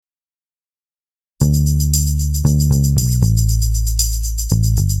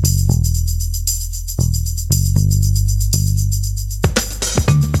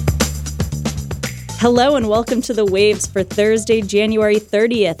Hello and welcome to The Waves for Thursday, January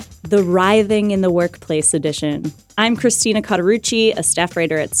 30th, the Writhing in the Workplace edition. I'm Christina Cauterucci, a staff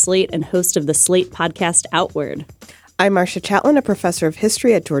writer at Slate and host of the Slate podcast Outward. I'm Marcia Chatelain, a professor of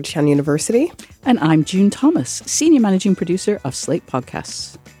history at Georgetown University. And I'm June Thomas, senior managing producer of Slate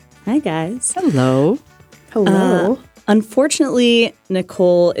Podcasts. Hi, guys. Hello. Hello. Unfortunately,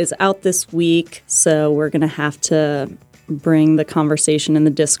 Nicole is out this week, so we're going to have to bring the conversation and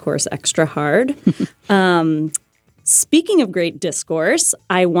the discourse extra hard. Speaking of great discourse,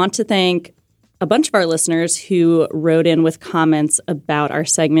 I want to thank a bunch of our listeners who wrote in with comments about our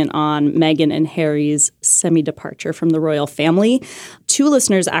segment on Meghan and Harry's semi-departure from the royal family. Two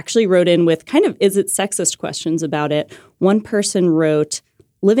listeners actually wrote in with kind of is it sexist questions about it. One person wrote,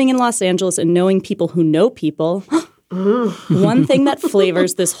 living in Los Angeles and knowing people who know people. One thing that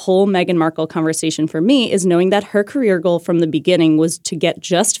flavors this whole Meghan Markle conversation for me is knowing that her career goal from the beginning was to get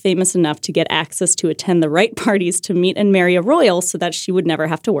just famous enough to get access to attend the right parties to meet and marry a royal so that she would never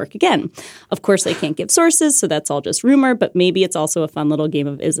have to work again. Of course, they can't give sources, so that's all just rumor, but maybe it's also a fun little game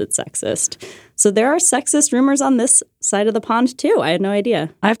of is it sexist? So there are sexist rumors on this side of the pond, too. I had no idea.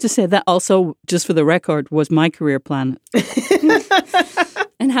 I have to say that also, just for the record, was my career plan.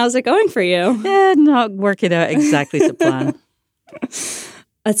 And how's it going for you? Not working out exactly to plan.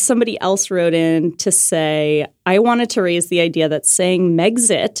 Somebody else wrote in to say, I wanted to raise the idea that saying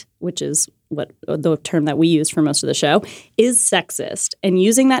Megxit, which is what the term that we use for most of the show, is sexist. And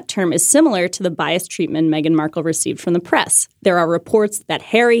using that term is similar to the biased treatment Meghan Markle received from the press. There are reports that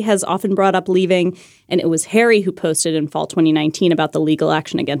Harry has often brought up leaving, and it was Harry who posted in fall 2019 about the legal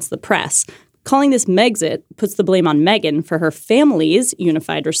action against the press. Calling this Megxit puts the blame on Meghan for her family's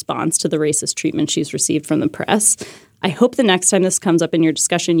unified response to the racist treatment she's received from the press. I hope the next time this comes up in your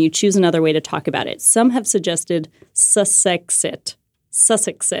discussion, you choose another way to talk about it. Some have suggested Sussexit.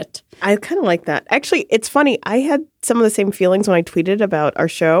 Sussexit. I kind of like that. Actually, it's funny. I had some of the same feelings when I tweeted about our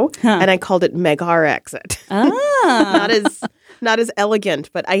show, and I called it Meg-Har-Exit. Not as elegant,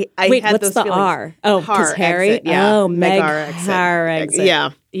 but I Wait, had what's those the feelings. R? Oh, because Harry? Exit, yeah. Oh, Meg-Har-Exit.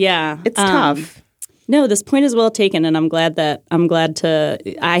 Yeah. Yeah. It's tough. No, this point is well taken, and I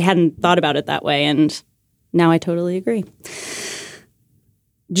hadn't thought about it that way, and now I totally agree.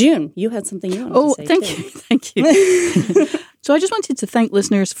 June, you had something you wanted to say, thank you. So I just wanted to thank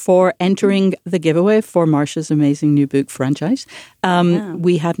listeners for entering the giveaway for Marcia's amazing new book franchise.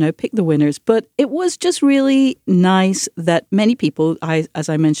 We have now picked the winners, but it was just really nice that many people, as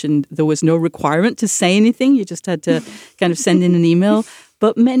I mentioned, there was no requirement to say anything. You just had to kind of send in an email.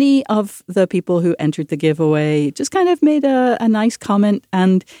 But many of the people who entered the giveaway just kind of made a nice comment,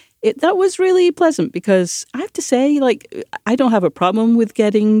 and that was really pleasant because I have to say, I don't have a problem with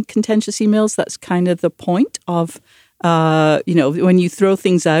getting contentious emails. That's kind of the point of when you throw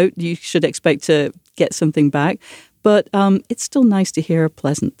things out, you should expect to get something back. But it's still nice to hear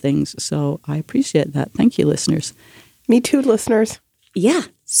pleasant things. So I appreciate that. Thank you, listeners. Me too, listeners. Yeah.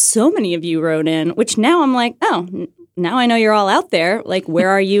 So many of you wrote in, which now I'm like, oh, now I know you're all out there. Like, where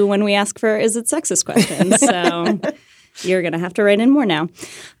are you when we ask for is it sexist questions? So you're going to have to write in more now.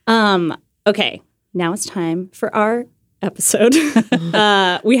 Okay. Now it's time for our episode.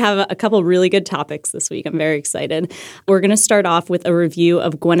 We have a couple really good topics this week. I'm very excited. We're going to start off with a review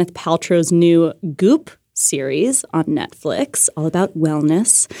of Gwyneth Paltrow's new Goop series on Netflix, all about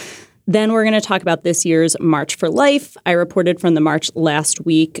wellness. Then we're going to talk about this year's March for Life. I reported from the march last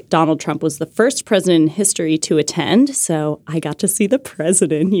week. Donald Trump was the first president in history to attend, so I got to see the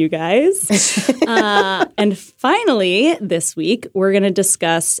president, you guys. And finally, this week, we're going to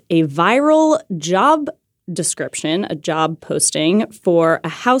discuss a viral job description, a job posting for a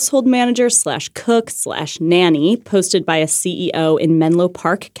household manager / cook / nanny posted by a CEO in Menlo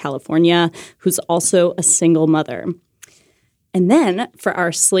Park, California, who's also a single mother. And then for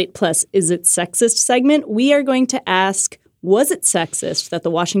our Slate Plus Is It Sexist segment, we are going to ask, was it sexist that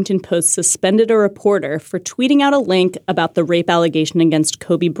the Washington Post suspended a reporter for tweeting out a link about the rape allegation against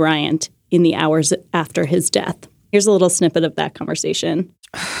Kobe Bryant in the hours after his death? Here's a little snippet of that conversation.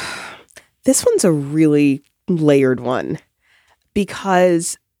 This one's a really layered one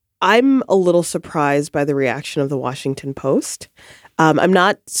because I'm a little surprised by the reaction of the Washington Post. I'm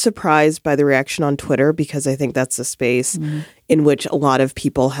not surprised by the reaction on Twitter because I think that's a space in which a lot of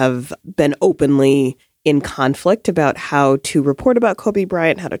people have been openly in conflict about how to report about Kobe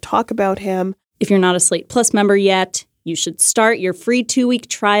Bryant, how to talk about him. If you're not a Slate Plus member yet, you should start your free 2-week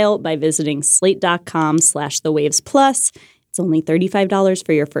trial by visiting slate.com/thewavesplus. It's only $35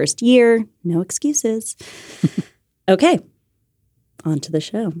 for your first year. No excuses. Okay, on to the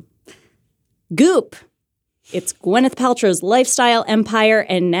show. Goop. It's Gwyneth Paltrow's lifestyle empire,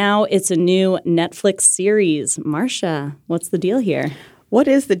 and now it's a new Netflix series. Marcia, what's the deal here? What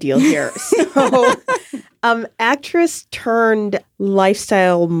is the deal here? So, actress turned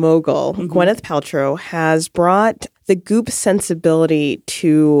lifestyle mogul Gwyneth Paltrow has brought the goop sensibility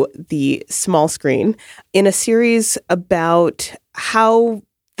to the small screen in a series about how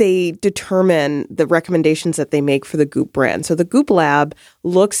they determine the recommendations that they make for the Goop brand. So the Goop Lab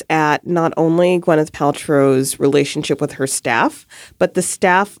looks at not only Gwyneth Paltrow's relationship with her staff, but the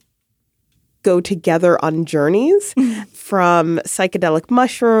staff go together on journeys from psychedelic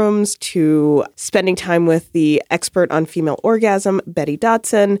mushrooms to spending time with the expert on female orgasm, Betty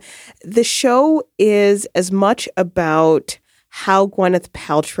Dotson. The show is as much about how Gwyneth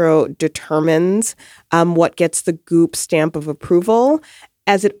Paltrow determines what gets the Goop stamp of approval,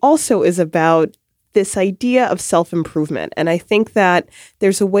 as it also is about this idea of self-improvement. And I think that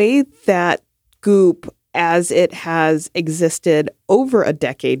there's a way that Goop, as it has existed over a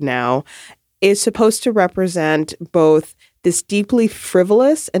decade now, is supposed to represent both this deeply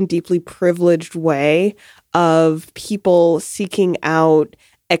frivolous and deeply privileged way of people seeking out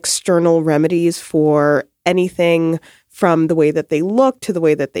external remedies for anything from the way that they look to the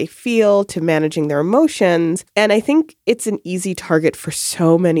way that they feel to managing their emotions. And I think it's an easy target for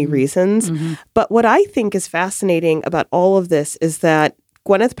so many reasons. But what I think is fascinating about all of this is that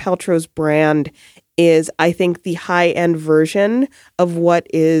Gwyneth Paltrow's brand is, I think, the high-end version of what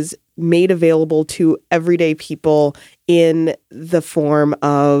is made available to everyday people in the form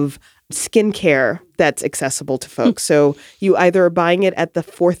of skincare that's accessible to folks. So you either are buying it at the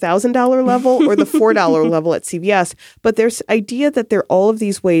 $4,000 level or the $4 level at CVS. But there's idea that there are all of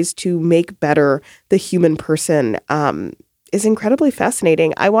these ways to make better the human person is incredibly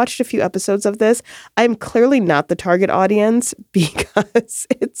fascinating. I watched a few episodes of this. I'm clearly not the target audience because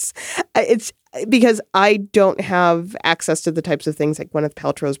it's because I don't have access to the types of things that Gwyneth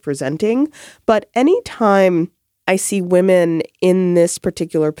Paltrow is presenting. But anytime I see women in this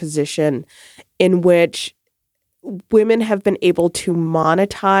particular position in which women have been able to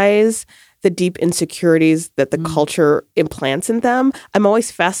monetize the deep insecurities that the culture implants in them, I'm always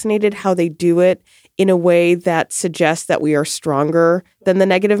fascinated how they do it in a way that suggests that we are stronger than the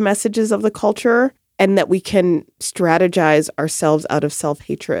negative messages of the culture and that we can strategize ourselves out of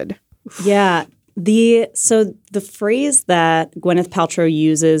self-hatred. Yeah. So the phrase that Gwyneth Paltrow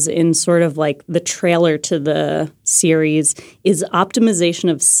uses in sort of like the trailer to the series is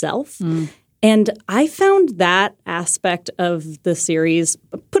optimization of self. And I found that aspect of the series,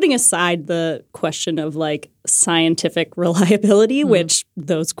 putting aside the question of like scientific reliability, which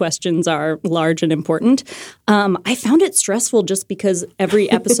those questions are large and important, I found it stressful just because every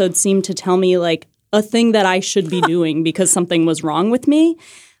episode seemed to tell me like a thing that I should be doing because something was wrong with me.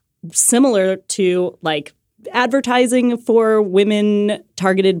 Similar to like advertising for women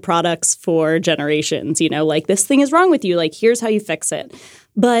targeted products for generations, like this thing is wrong with you, like here's how you fix it.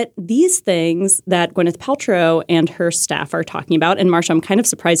 But these things that Gwyneth Paltrow and her staff are talking about, and Marcia, I'm kind of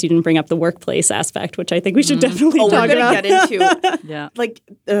surprised you didn't bring up the workplace aspect, which I think we should definitely talk about. We're going to get into. Yeah. But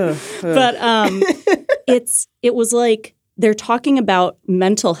it was like they're talking about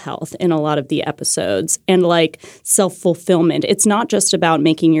mental health in a lot of the episodes and like self-fulfillment. It's not just about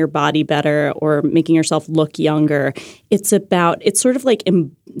making your body better or making yourself look younger. It's sort of like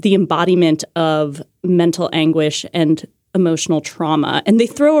the embodiment of mental anguish and emotional trauma. And they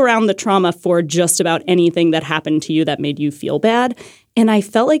throw around the trauma for just about anything that happened to you that made you feel bad. And I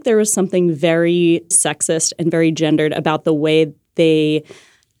felt like there was something very sexist and very gendered about the way they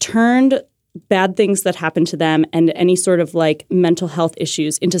turned bad things that happened to them and any sort of like mental health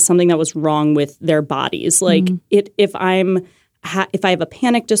issues into something that was wrong with their bodies. Like if I have a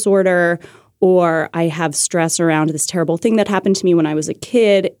panic disorder or I have stress around this terrible thing that happened to me when I was a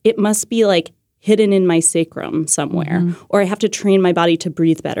kid, it must be like hidden in my sacrum somewhere, or I have to train my body to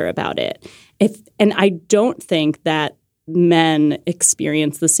breathe better about it. And I don't think that men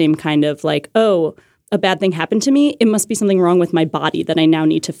experience the same kind of like, oh, a bad thing happened to me, it must be something wrong with my body that I now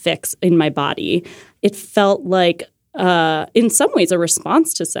need to fix in my body. It felt like, in some ways, a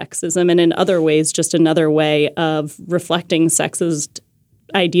response to sexism, and in other ways, just another way of reflecting sexist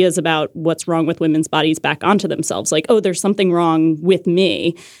ideas about what's wrong with women's bodies back onto themselves. Like, oh, there's something wrong with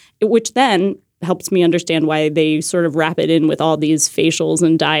me, which then helps me understand why they sort of wrap it in with all these facials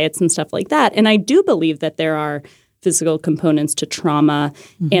and diets and stuff like that. And I do believe that there are physical components to trauma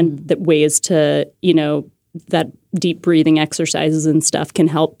and that ways to, that deep breathing exercises and stuff can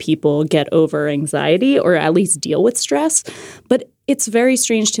help people get over anxiety or at least deal with stress. But it's very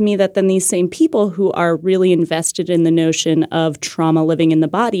strange to me that then these same people who are really invested in the notion of trauma living in the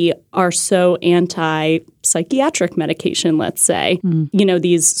body are so anti-psychiatric medication, let's say. You know,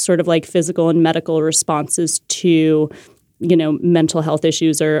 these sort of like physical and medical responses to, you know, mental health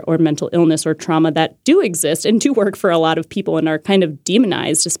issues or mental illness or trauma that do exist and do work for a lot of people and are kind of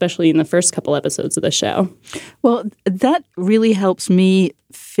demonized, especially in the first couple episodes of the show. Well, that really helps me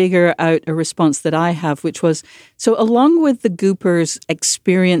figure out a response that I have, which was, so along with the Goopers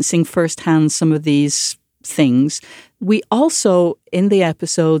experiencing firsthand some of these things, we also, in the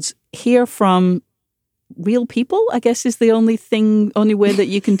episodes, hear from real people, I guess, is the only way that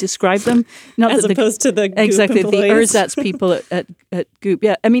you can describe them. Not as opposed to the Goop exactly employees. The ersatz people at Goop.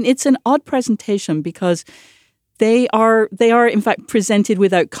 Yeah, I mean, it's an odd presentation because they are in fact presented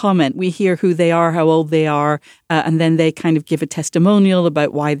without comment. We hear who they are, how old they are, and then they kind of give a testimonial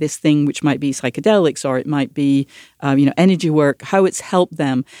about why this thing, which might be psychedelics or it might be energy work, how it's helped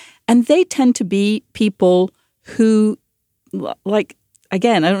them, and they tend to be people who like.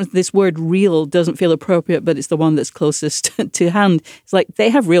 Again, I don't know if this word real doesn't feel appropriate, but it's the one that's closest to hand. It's like they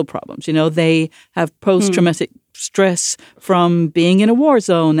have real problems. You know, they have post-traumatic stress from being in a war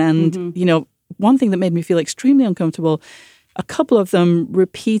zone. And, you know, one thing that made me feel extremely uncomfortable, a couple of them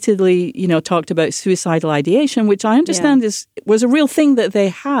repeatedly, you know, talked about suicidal ideation, which I understand was a real thing that they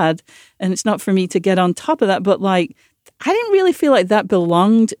had. And it's not for me to get on top of that. But like, I didn't really feel like that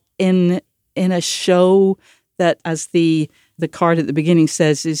belonged in a show that, as the card at the beginning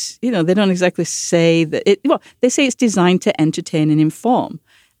says, is, you know, they don't exactly say that they say it's designed to entertain and inform.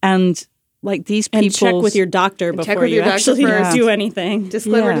 And like these people. And check with your doctor before you actually do anything.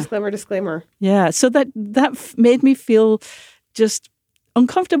 Disclaimer. Yeah. So that made me feel just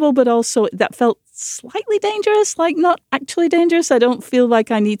uncomfortable, but also that felt slightly dangerous, like not actually dangerous. I don't feel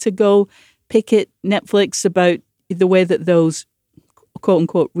like I need to go pick at Netflix about the way that those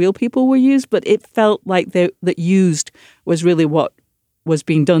quote-unquote real people were used, but it felt like that used was really what was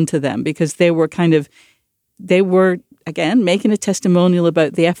being done to them, because they were again making a testimonial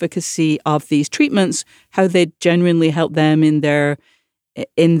about the efficacy of these treatments, how they genuinely help them in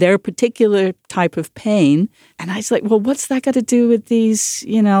their particular type of pain. And I was like, well, what's that got to do with these,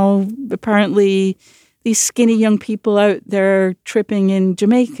 you know, apparently these skinny young people out there tripping in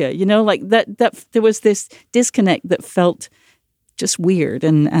Jamaica, you know, like that there was this disconnect that felt just weird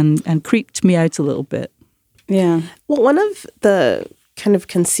and creeped me out a little bit. Yeah. Well, one of the kind of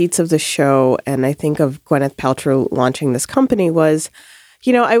conceits of the show, and I think of Gwyneth Paltrow launching this company, was,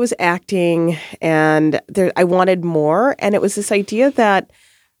 you know, I was acting and I wanted more. And it was this idea that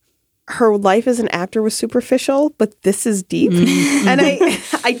her life as an actor was superficial, but this is deep. And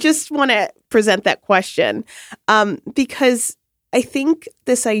I just want to present that question because I think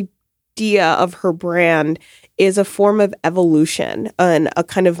this idea of her brand is a form of evolution and a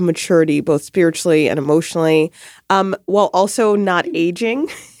kind of maturity, both spiritually and emotionally, while also not aging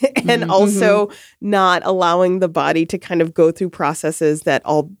and also not allowing the body to kind of go through processes that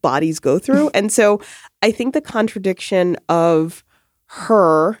all bodies go through. And so I think the contradiction of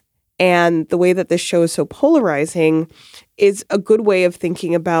her and the way that this show is so polarizing is a good way of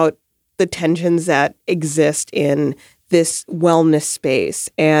thinking about the tensions that exist in this wellness space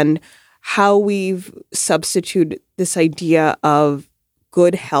and how we've substituted this idea of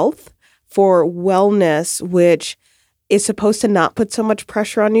good health for wellness, which is supposed to not put so much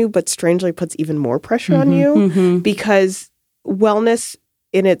pressure on you, but strangely puts even more pressure on you, because wellness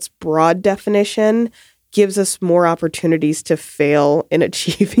in its broad definition gives us more opportunities to fail in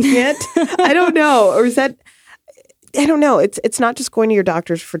achieving it. I don't know. Or is that... I don't know. It's not just going to your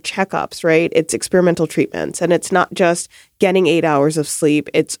doctors for checkups, right? It's experimental treatments. And it's not just getting 8 hours of sleep.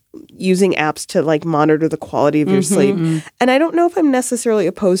 It's using apps to like monitor the quality of your sleep. And I don't know if I'm necessarily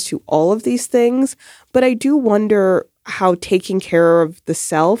opposed to all of these things, but I do wonder how taking care of the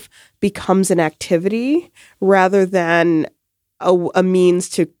self becomes an activity rather than a means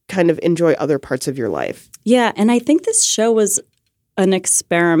to kind of enjoy other parts of your life. Yeah. And I think this show was an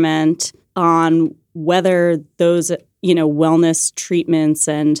experiment on whether those, you know, wellness treatments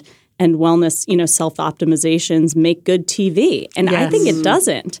and wellness, you know, self-optimizations make good TV. And I think it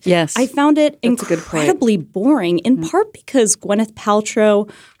doesn't. Yes. I found it incredibly boring, in part because Gwyneth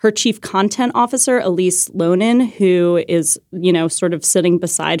Paltrow, her chief content officer, Elise Lonin, who is, you know, sort of sitting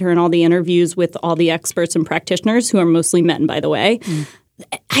beside her in all the interviews with all the experts and practitioners, who are mostly men, by the way,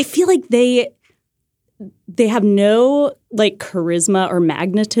 I feel like they have no like charisma or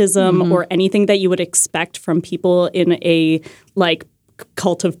magnetism or anything that you would expect from people in a like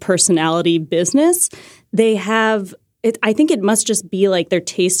cult of personality business. They have I think it must just be like their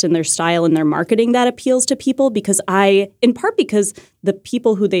taste and their style and their marketing that appeals to people because in part because the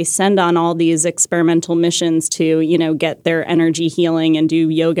people who they send on all these experimental missions to, get their energy healing and do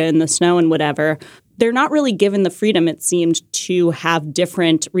yoga in the snow and whatever, they're not really given the freedom, it seemed, to have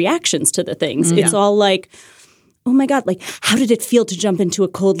different reactions to the things. It's all like, oh my God, like, how did it feel to jump into a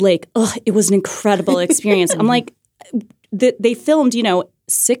cold lake? Oh, it was an incredible experience. I'm like, they filmed,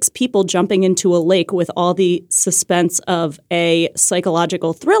 6 people jumping into a lake with all the suspense of a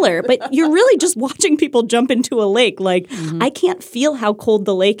psychological thriller, but you're really just watching people jump into a lake. Like, I can't feel how cold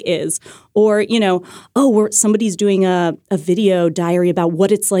the lake is. Or, somebody's doing a video diary about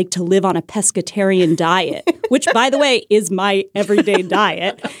what it's like to live on a pescatarian diet, which, by the way, is my everyday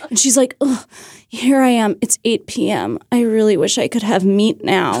diet. And she's like, oh, here I am. It's 8 p.m. I really wish I could have meat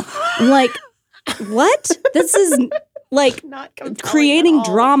now. I'm like, what? This is like creating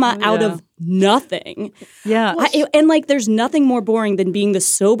drama out of nothing. Yeah. And there's nothing more boring than being the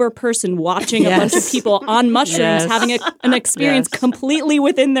sober person watching a bunch of people on mushrooms having an experience completely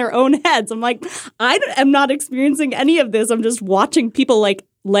within their own heads. I'm like, I am not experiencing any of this. I'm just watching people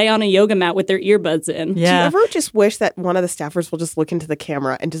lay on a yoga mat with their earbuds in. Yeah. Do you ever just wish that one of the staffers will just look into the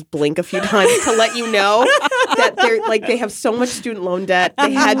camera and just blink a few times to let you know that they have so much student loan debt,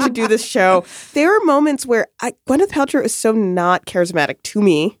 they had to do this show. There are moments where Gwyneth Paltrow is so not charismatic to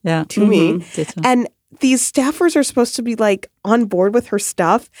me. Yeah. To me. And these staffers are supposed to be on board with her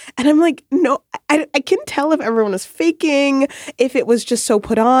stuff. And I'm like, no, I can tell if everyone is faking, if it was just so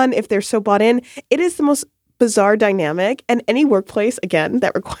put on, if they're so bought in. It is the most bizarre dynamic, and any workplace again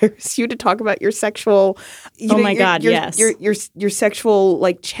that requires you to talk about your sexual your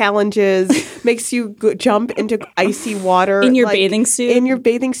sexual challenges makes you jump into icy water in your bathing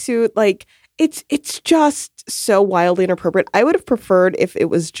suit it's just so wildly inappropriate. I would have preferred if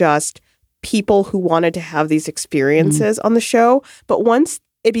it was just people who wanted to have these experiences on the show, but once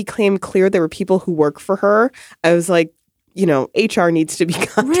it became clear there were people who work for her, I was like, HR needs to be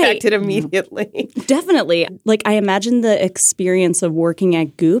contacted immediately. Definitely. I imagine the experience of working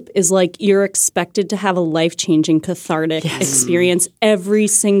at Goop is you're expected to have a life-changing, cathartic experience every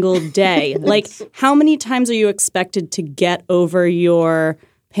single day. How many times are you expected to get over your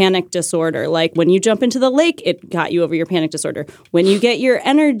panic disorder? When you jump into the lake, it got you over your panic disorder. When you get your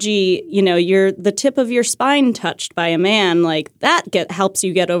energy, you're the tip of your spine touched by a man, that helps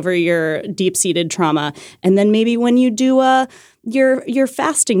you get over your deep-seated trauma. And then maybe when you do your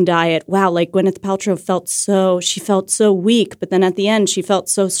fasting diet, wow, Gwyneth Paltrow felt so weak, but then at the end she felt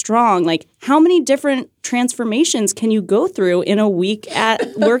so strong. How many different transformations can you go through in a week at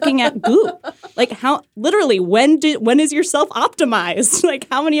working at Goop? How literally when is your self optimized?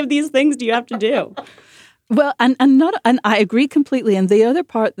 How many of these things do you have to do? Well, and I agree completely. And the other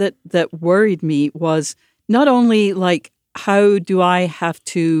part that worried me was not only how do I have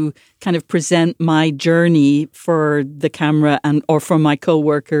to kind of present my journey for the camera or for my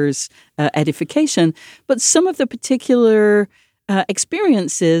coworkers' edification, but some of the particular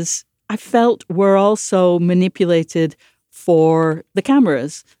experiences I felt were also manipulated for the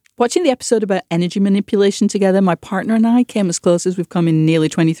cameras. Watching the episode about energy manipulation together, my partner and I came as close as we've come in nearly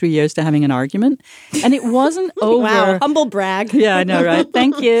 23 years to having an argument. And it wasn't over. Wow, humble brag. Yeah, I know, right?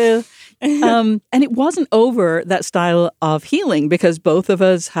 Thank you. And it wasn't over that style of healing because both of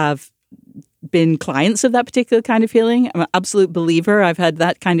us have been clients of that particular kind of healing. I'm an absolute believer. I've had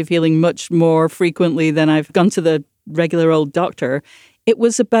that kind of healing much more frequently than I've gone to the regular old doctor. It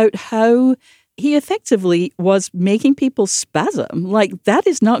was about how he effectively was making people spasm. That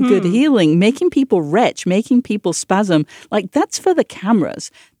is not good healing. Making people retch, making people spasm. That's for the cameras.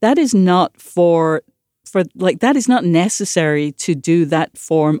 That is not that is not necessary to do that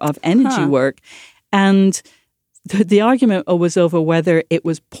form of energy work. And the argument was over whether it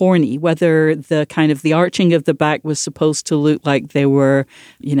was porny, whether the kind of the arching of the back was supposed to look like they were,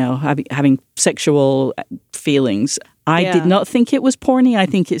 having sexual feelings. I did not think it was porny. I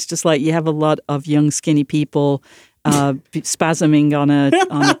think it's just you have a lot of young, skinny people spasming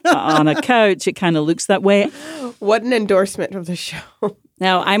on a couch. It kind of looks that way. What an endorsement of the show.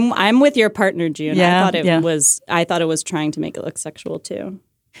 No, I'm with your partner, June. Yeah, I thought it was trying to make it look sexual too.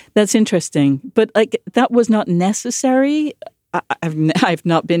 That's interesting, but that was not necessary. I've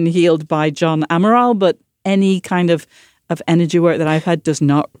not been healed by John Amaral, but any kind of energy work that I've had does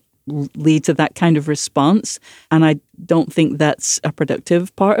not lead to that kind of response, and I don't think that's a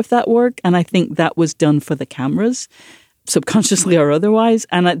productive part of that work. And I think that was done for the cameras, subconsciously or otherwise.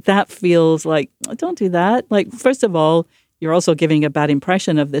 And that feels don't do that. First of all, you're also giving a bad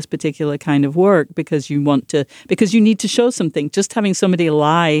impression of this particular kind of work because you need to show something. Just having somebody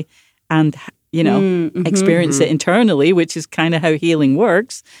lie and experience it internally, which is kind of how healing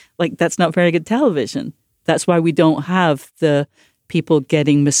works, like that's not very good television. That's why we don't have the people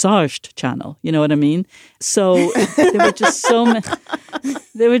getting massaged channel. You know what I mean? So there were just so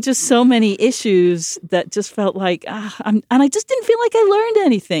many issues that just felt like, and I just didn't feel like I learned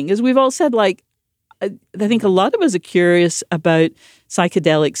anything. As we've all said, like, I think a lot of us are curious about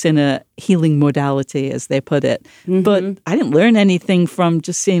psychedelics in a healing modality, as they put it. Mm-hmm. But I didn't learn anything from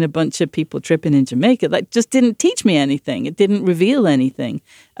just seeing a bunch of people tripping in Jamaica. That just didn't teach me anything. It didn't reveal anything.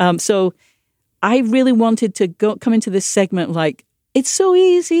 So I really wanted to come into this segment like, it's so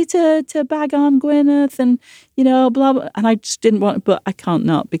easy to bag on Gwyneth and, blah, blah. And I just didn't want, but I can't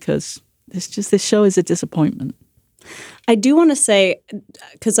not, because this show is a disappointment. I do want to say,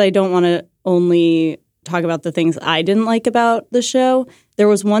 because I don't want to only talk about the things I didn't like about the show, there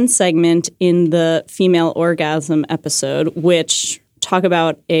was one segment in the female orgasm episode, which talk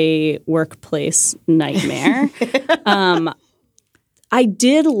about a workplace nightmare. I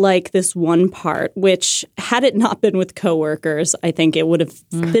did like this one part, which had it not been with coworkers, I think it would have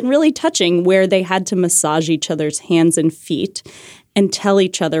been really touching, where they had to massage each other's hands and feet and tell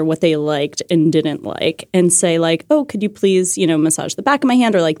each other what they liked and didn't like, and say like, oh, could you please, massage the back of my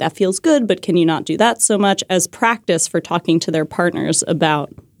hand, or like, that feels good, but can you not do that so much, as practice for talking to their partners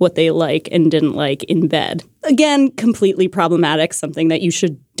about what they like and didn't like in bed. Again, completely problematic, something that you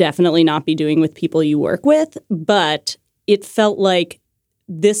should definitely not be doing with people you work with, but it felt like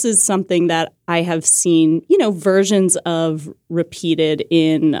this is something that I have seen, versions of repeated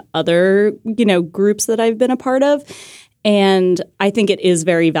in other, groups that I've been a part of. And I think it is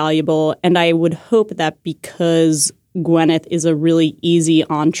very valuable. And I would hope that because Gwyneth is a really easy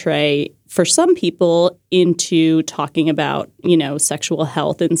entree for some people into talking about, sexual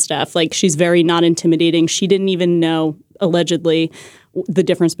health and stuff. Like, she's very not intimidating. She didn't even know, allegedly, the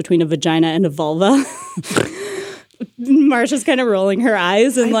difference between a vagina and a vulva. Marsha's kind of rolling her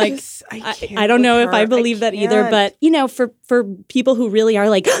eyes and I don't know if I believe that either. But, for people who really are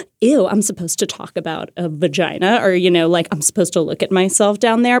like, ew, I'm supposed to talk about a vagina, or, like, I'm supposed to look at myself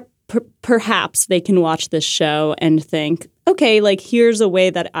down there. Perhaps they can watch this show and think, okay, like, here's a way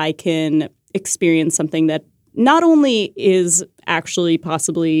that I can experience something that not only is actually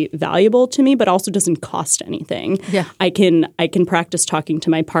possibly valuable to me, but also doesn't cost anything. Yeah. I can practice talking to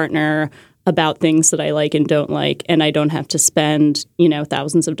my partner about things that I like and don't like, and I don't have to spend,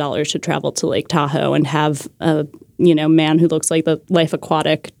 thousands of dollars to travel to Lake Tahoe and have a, man who looks like the Life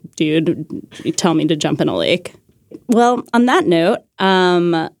Aquatic dude tell me to jump in a lake. Well, on that note,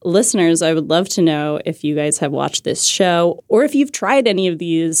 listeners, I would love to know if you guys have watched this show or if you've tried any of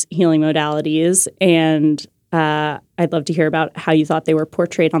these healing modalities, and I'd love to hear about how you thought they were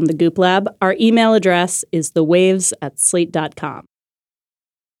portrayed on the Goop Lab. Our email address is thewaves@slate.com.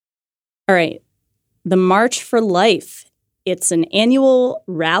 All right. The March for Life. It's an annual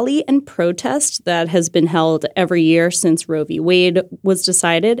rally and protest that has been held every year since Roe v. Wade was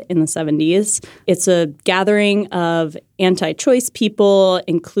decided in the 70s. It's a gathering of anti-choice people,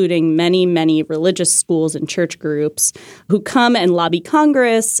 including many, many religious schools and church groups, who come and lobby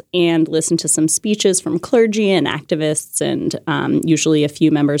Congress and listen to some speeches from clergy and activists, and usually a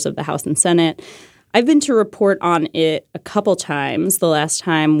few members of the House and Senate. I've been to report on it a couple times. The last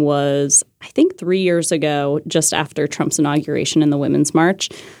time was, I think, 3 years ago, just after Trump's inauguration in the Women's March.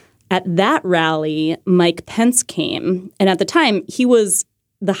 At that rally, Mike Pence came. And at the time, he was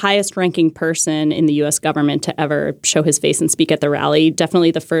the highest-ranking person in the U.S. government to ever show his face and speak at the rally,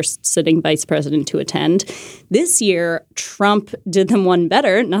 definitely the first sitting vice president to attend. This year, Trump did them one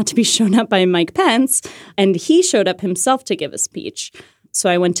better, not to be shown up by Mike Pence, and he showed up himself to give a speech. So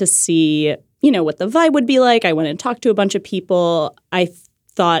I went to see what the vibe would be like. I went and talked to a bunch of people. I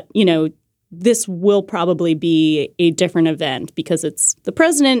thought, this will probably be a different event because it's the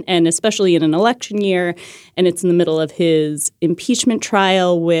president, and especially in an election year, and it's in the middle of his impeachment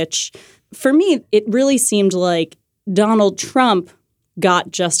trial, which for me, it really seemed like Donald Trump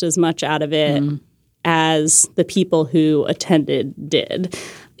got just as much out of it as the people who attended did,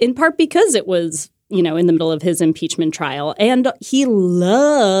 in part because it was in the middle of his impeachment trial. And he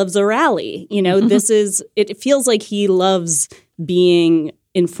loves a rally. It feels like he loves being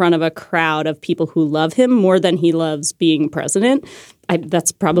in front of a crowd of people who love him more than he loves being president.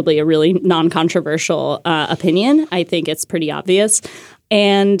 That's probably a really non-controversial opinion. I think it's pretty obvious.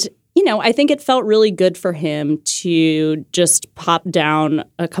 And, I think it felt really good for him to just pop down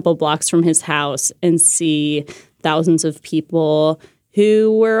a couple blocks from his house and see thousands of people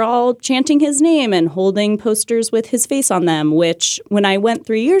who were all chanting his name and holding posters with his face on them, which when I went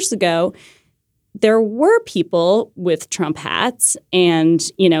 3 years ago, there were people with Trump hats and,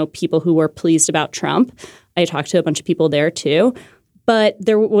 people who were pleased about Trump. I talked to a bunch of people there, too. But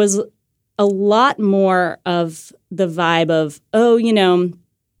there was a lot more of the vibe of,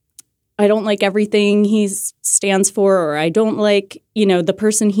 I don't like everything he stands for, or I don't like, the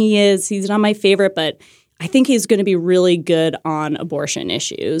person he is. He's not my favorite, but I think he's going to be really good on abortion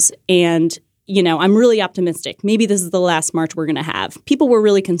issues. And, I'm really optimistic. Maybe this is the last march we're going to have. People were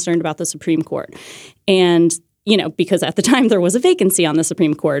really concerned about the Supreme Court. And, because at the time there was a vacancy on the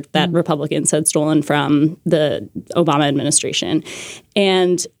Supreme Court that Republicans had stolen from the Obama administration.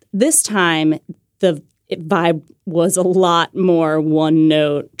 And this time, the vibe was a lot more one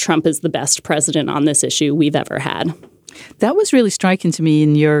note. Trump is the best president on this issue we've ever had. That was really striking to me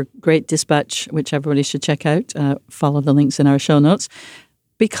in your great dispatch, which everybody should check out. Follow the links in our show notes.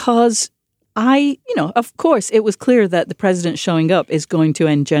 Because of course, it was clear that the president showing up is going to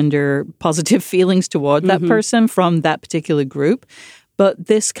engender positive feelings toward that person from that particular group. But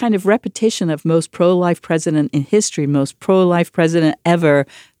this kind of repetition of most pro-life president in history, most pro-life president ever,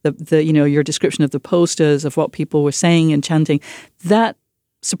 your description of the posters, of what people were saying and chanting, that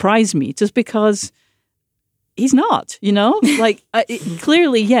surprised me just because he's not,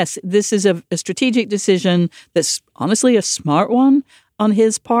 clearly, yes, this is a strategic decision that's honestly a smart one on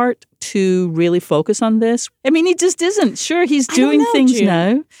his part to really focus on this. I mean, he just isn't. Sure, he's doing things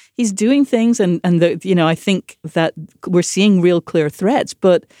now. He's doing things, and I think that we're seeing real clear threats,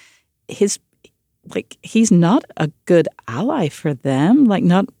 but he's not a good ally for them.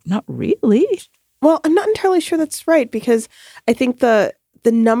 Not really. Well, I'm not entirely sure that's right, because I think the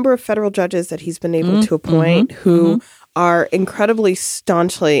number of federal judges that he's been able to appoint who are incredibly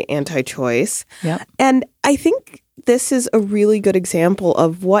staunchly anti-choice. Yep. And I think this is a really good example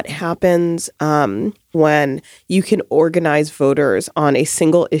of what happens when you can organize voters on a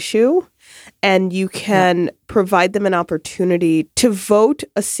single issue and you can provide them an opportunity to vote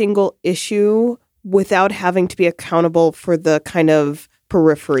a single issue without having to be accountable for the kind of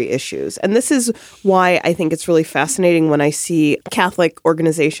periphery issues. And this is why I think it's really fascinating when I see Catholic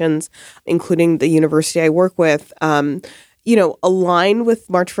organizations, including the university I work with, align with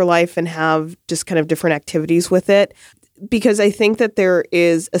March for Life and have just kind of different activities with it. Because I think that there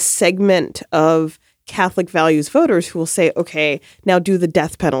is a segment of Catholic values voters who will say, okay, now do the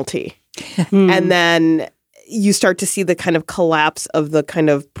death penalty. And then you start to see the kind of collapse of the kind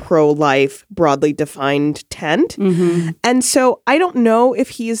of pro-life, broadly defined tent. And so I don't know if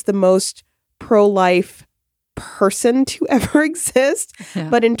he is the most pro-life person to ever exist,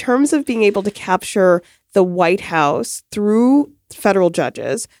 but in terms of being able to capture the White House through federal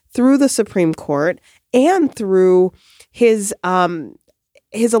judges, through the Supreme Court, and through his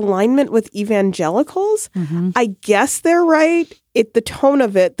alignment with evangelicals, I guess they're right. The tone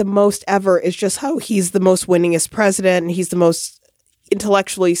of it, the most ever, is just how he's the most winningest president and he's the most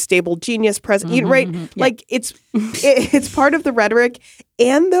intellectually stable genius president, right? Like it's part of the rhetoric.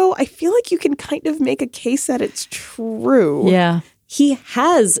 And though I feel like you can kind of make a case that it's true. Yeah. He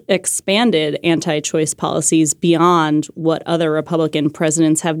has expanded anti-choice policies beyond what other Republican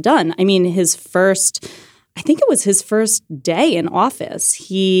presidents have done. I mean, I think it was his first day in office,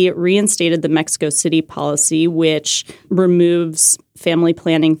 he reinstated the Mexico City policy, which removes family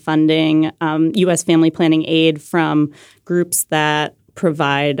planning funding, U.S. family planning aid from groups that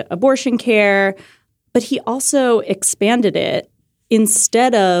provide abortion care. But he also expanded it.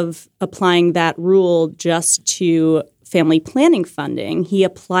 Instead of applying that rule just to family planning funding, he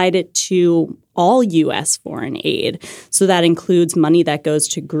applied it to all U.S. foreign aid. So that includes money that goes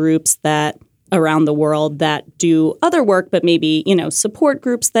to groups that around the world that do other work, but maybe, support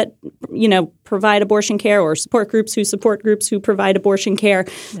groups that, provide abortion care, or support groups who provide abortion care.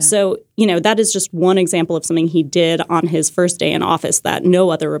 Yeah. So, that is just one example of something he did on his first day in office that no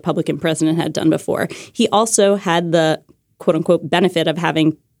other Republican president had done before. He also had the quote unquote benefit of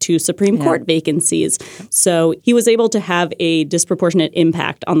having 2 Supreme Court vacancies. So he was able to have a disproportionate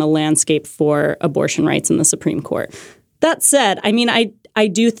impact on the landscape for abortion rights in the Supreme Court. That said, I mean, I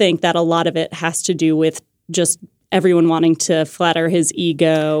do think that a lot of it has to do with just everyone wanting to flatter his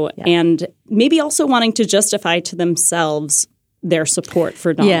ego and maybe also wanting to justify to themselves their support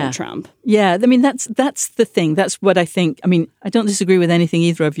for Donald Trump. Yeah, I mean, that's the thing. That's what I think. I mean, I don't disagree with anything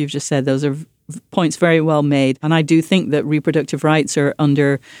either of you have just said. Those are points very well made. And I do think that reproductive rights are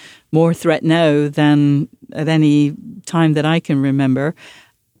under more threat now than at any time that I can remember.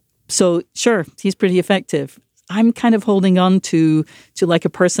 So, sure, he's pretty effective. I'm kind of holding on to like a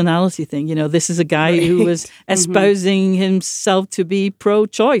personality thing. This is a guy who was espousing himself to be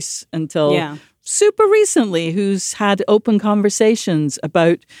pro-choice until super recently who's had open conversations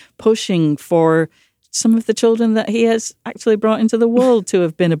about pushing for some of the children that he has actually brought into the world to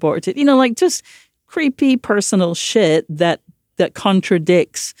have been aborted. You know, like just creepy personal shit that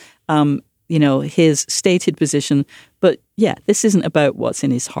contradicts, his stated position. But yeah, this isn't about what's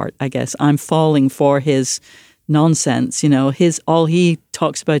in his heart, I guess. I'm falling for his nonsense. All he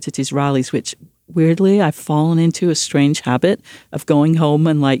talks about at his rallies, which weirdly I've fallen into a strange habit of going home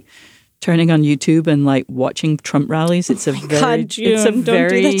and like turning on YouTube and like watching Trump rallies. It's a very, June, it's a don't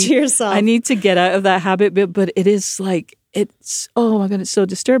very, do that to yourself. I need to get out of that habit, but it is like, oh my God, it's so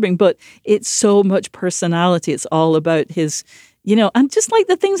disturbing, but it's so much personality. It's all about his, and just like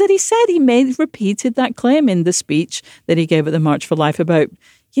the things that he said, he repeated that claim in the speech that he gave at the March for Life about,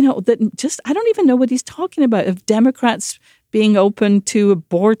 that just, I don't even know what he's talking about, of Democrats being open to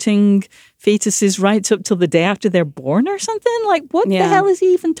aborting fetuses right up till the day after they're born or something. Like, what the hell is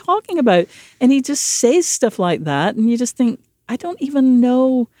he even talking about? And he just says stuff like that. And you just think, I don't even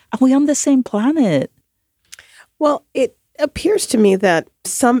know. Are we on the same planet? Well, it appears to me that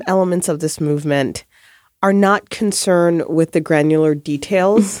some elements of this movement are not concerned with the granular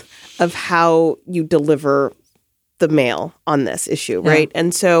details of how you deliver the mail on this issue, right?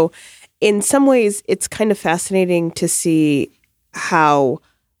 And so in some ways, it's kind of fascinating to see how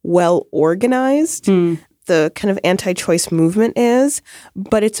well organized the kind of anti-choice movement is,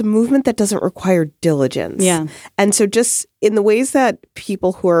 but it's a movement that doesn't require diligence. Yeah. And so just in the ways that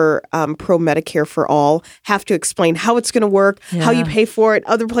people who are pro-Medicare for all have to explain how it's going to work, how you pay for it,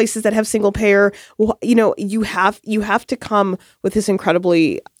 other places that have single payer, you have to come with this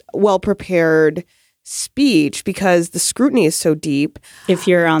incredibly well-prepared speech because the scrutiny is so deep. If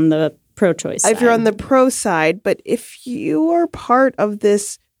you're on the pro-choice side. If you're on the pro side, but if you are part of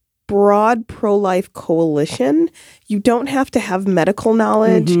this broad pro-life coalition, you don't have to have medical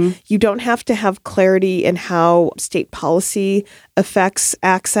knowledge. You don't have to have clarity in how state policy affects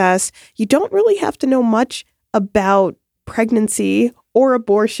access. You don't really have to know much about pregnancy or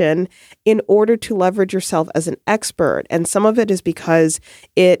abortion in order to leverage yourself as an expert. And some of it is because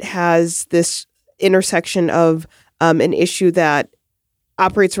it has this intersection of an issue that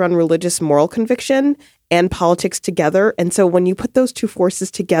operates around religious moral conviction and politics together. And so when you put those two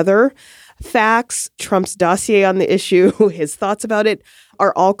forces together, facts, Trump's dossier on the issue, his thoughts about it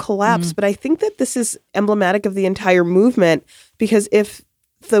are all collapsed. But I think that this is emblematic of the entire movement, because if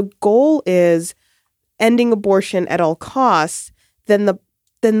the goal is ending abortion at all costs, then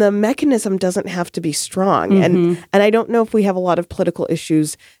the mechanism doesn't have to be strong. And I don't know if we have a lot of political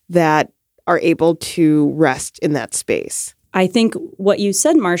issues that are able to rest in that space. I think what you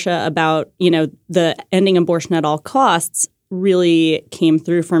said, Marcia, about, the ending abortion at all costs really came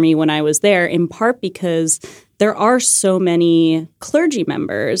through for me when I was there, in part because there are so many clergy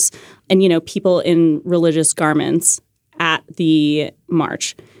members and, people in religious garments at the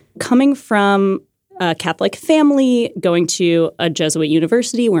march. Coming from a Catholic family, going to a Jesuit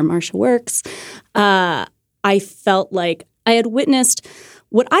university where Marcia works, I felt like I had witnessed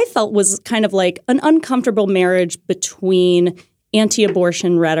what I felt was kind of like an uncomfortable marriage between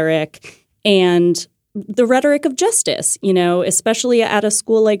anti-abortion rhetoric and the rhetoric of justice, especially at a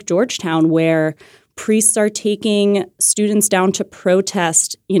school like Georgetown, where priests are taking students down to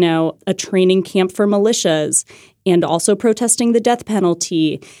protest, a training camp for militias, and also protesting the death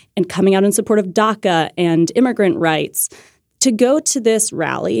penalty and coming out in support of DACA and immigrant rights. To go to this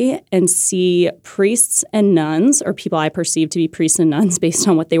rally and see priests and nuns, or people I perceived to be priests and nuns based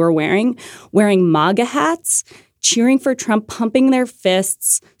on what they were wearing MAGA hats, cheering for Trump, pumping their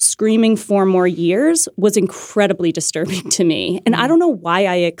fists, screaming 4 more years, was incredibly disturbing to me. And I don't know why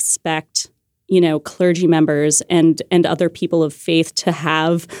I expect, clergy members and other people of faith to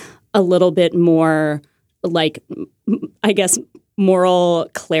have a little bit more, I guess, moral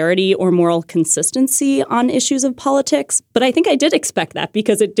clarity or moral consistency on issues of politics. But I think I did expect that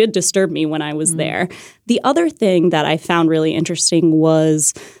because it did disturb me when I was there. The other thing that I found really interesting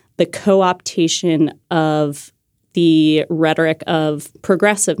was the co-optation of the rhetoric of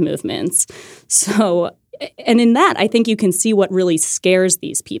progressive movements. So, and in that, I think you can see what really scares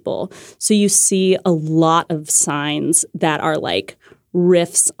these people. So you see a lot of signs that are like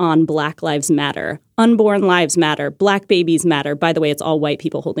riffs on Black Lives Matter, unborn lives matter, Black babies matter. By the way, it's all white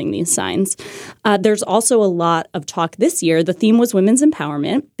people holding these signs. There's also a lot of talk this year. The theme was women's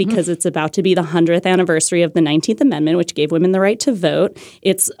empowerment because it's about to be the 100th anniversary of the 19th Amendment, which gave women the right to vote.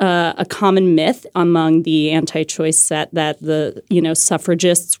 It's a common myth among the anti-choice set that the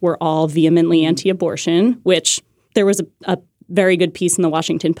suffragists were all vehemently anti-abortion, which there was a very good piece in the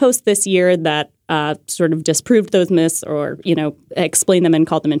Washington Post this year that sort of disproved those myths or, explained them and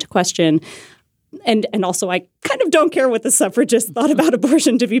called them into question. And also, I kind of don't care what the suffragists thought about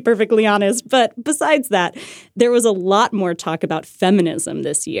abortion, to be perfectly honest. But besides that, there was a lot more talk about feminism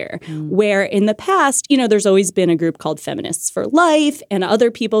this year, where in the past, there's always been a group called Feminists for Life and other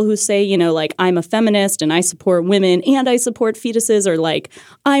people who say, like, I'm a feminist and I support women and I support fetuses, or like,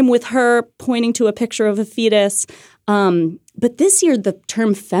 I'm with her, pointing to a picture of a fetus. But this year, the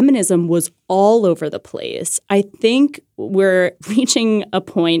term feminism was all over the place. I think we're reaching a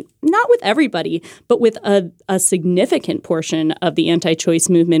point, not with everybody, but with a significant portion of the anti-choice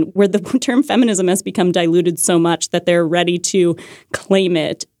movement where the term feminism has become diluted so much that they're ready to claim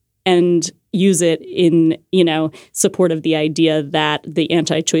it and use it in, support of the idea that the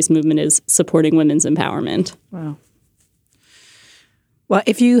anti-choice movement is supporting women's empowerment. Wow. Well,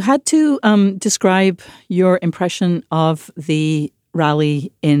 if you had to describe your impression of the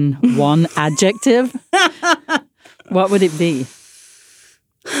rally in one adjective, what would it be?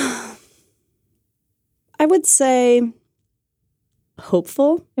 I would say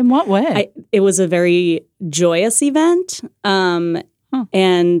hopeful. In what way? It was a very joyous event. And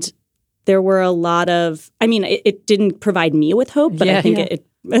there were a lot of, it didn't provide me with hope, but I think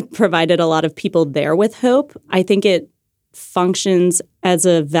it provided a lot of people there with hope. I think it functions as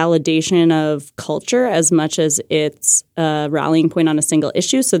a validation of culture as much as it's a rallying point on a single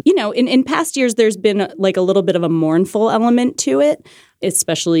issue. So, in past years, there's been like a little bit of a mournful element to it,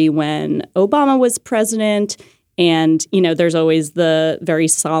 especially when Obama was president. And, there's always the very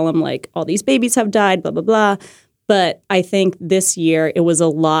solemn, like, all these babies have died, blah, blah, blah. But I think this year it was a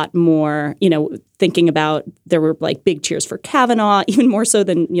lot more, thinking about, there were like big cheers for Kavanaugh, even more so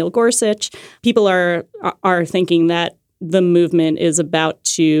than Neil Gorsuch. People are thinking that the movement is about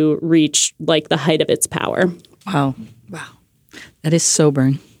to reach like the height of its power. Wow. That is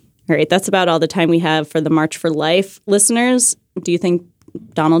sobering. All right. That's about all the time we have for the March for Life. Listeners, do you think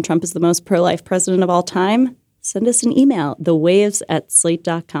Donald Trump is the most pro-life president of all time? Send us an email,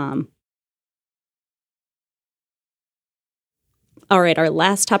 thewaves@slate.com. All right. Our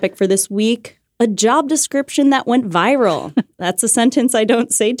last topic for this week, a job description that went viral. That's a sentence I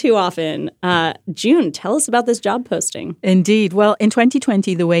don't say too often. June, tell us about this job posting. Indeed. Well, in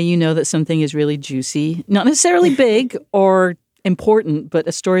 2020, the way you know that something is really juicy, not necessarily big or important, but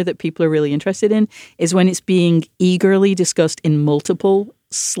a story that people are really interested in, is when it's being eagerly discussed in multiple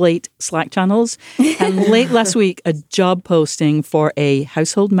Slate Slack channels. And late last week, a job posting for a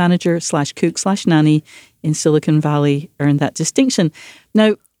household manager / cook / nanny in Silicon Valley earned that distinction.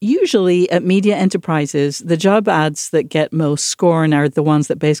 Now, usually at media enterprises, the job ads that get most scorn are the ones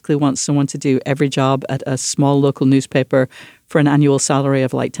that basically want someone to do every job at a small local newspaper for an annual salary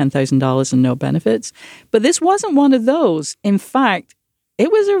of like $10,000 and no benefits. But this wasn't one of those. In fact,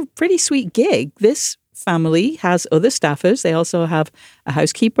 it was a pretty sweet gig. This family has other staffers. They also have a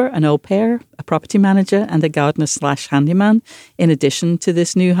housekeeper, an au pair, a property manager, and a gardener / handyman in addition to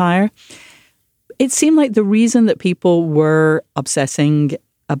this new hire. It seemed like the reason that people were obsessing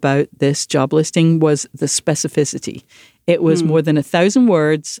about this job listing was the specificity. It was more than 1,000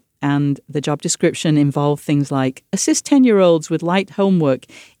 words, and the job description involved things like assist 10-year-olds with light homework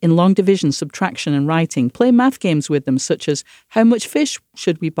in long division, subtraction, and writing, play math games with them, such as how much fish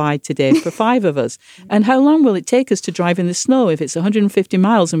should we buy today for 5 of us, and how long will it take us to drive in the snow if it's 150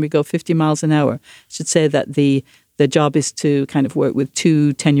 miles and we go 50 miles an hour. I should say that the job is to kind of work with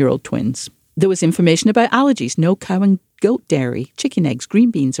 2 10-year-old twins. There was information about allergies, no cow and goat dairy, chicken eggs,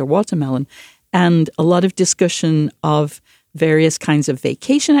 green beans, or watermelon, and a lot of discussion of various kinds of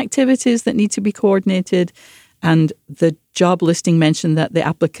vacation activities that need to be coordinated. And the job listing mentioned that the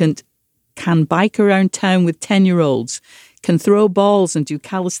applicant can bike around town with 10-year-olds, can throw balls and do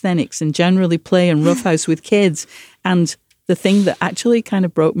calisthenics, and generally play and roughhouse with kids. And the thing that actually kind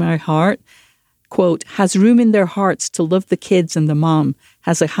of broke my heart, quote, has room in their hearts to love the kids and the mom,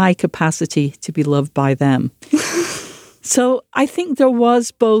 has a high capacity to be loved by them. So I think there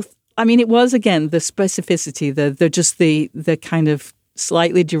was both, it was, again, the specificity, the kind of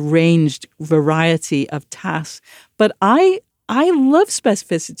slightly deranged variety of tasks. But I love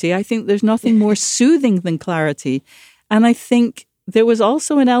specificity. I think there's nothing more soothing than clarity. And I think there was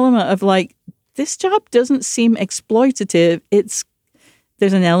also an element of like, this job doesn't seem exploitative.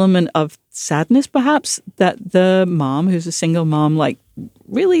 There's an element of sadness, perhaps, that the mom, who's a single mom, like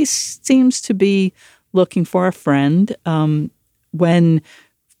really seems to be looking for a friend. When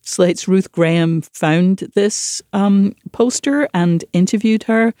Slate's Ruth Graham found this poster and interviewed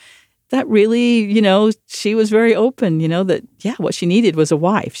her, that really, she was very open, that, what she needed was a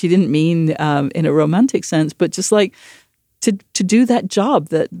wife. She didn't mean in a romantic sense, but just like to do that job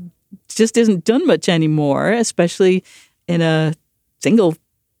that just isn't done much anymore, especially in a single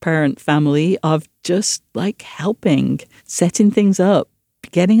parent family of just like helping, setting things up,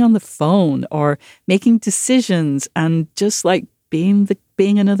 getting on the phone or making decisions and just like being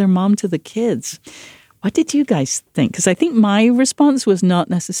another mom to the kids. What did you guys think? Because I think my response was not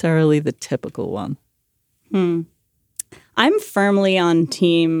necessarily the typical one. I'm firmly on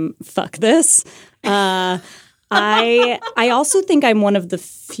team fuck this. I also think I'm one of the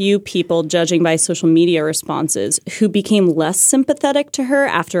few people, judging by social media responses, who became less sympathetic to her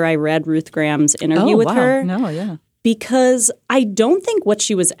after I read Ruth Graham's interview with her. No, yeah. Because I don't think what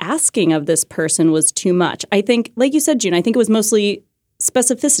she was asking of this person was too much. I think, like you said, June, I think it was mostly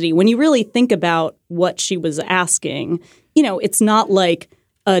specificity. When you really think about what she was asking, it's not like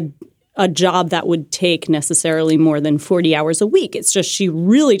a job that would take necessarily more than 40 hours a week. It's just she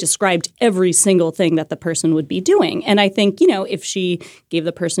really described every single thing that the person would be doing. And I think, if she gave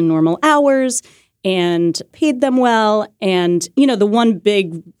the person normal hours and paid them well, and, the one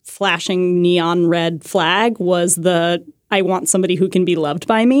big flashing neon red flag was I want somebody who can be loved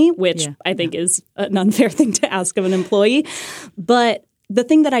by me, which I think is an unfair thing to ask of an employee. But the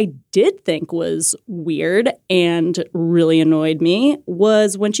thing that I did think was weird and really annoyed me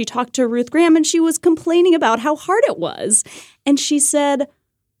was when she talked to Ruth Graham and she was complaining about how hard it was. And she said,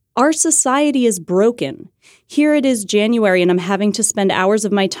 "Our society is broken. Here it is January and I'm having to spend hours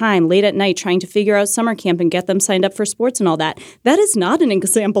of my time late at night trying to figure out summer camp and get them signed up for sports and all that. That is not an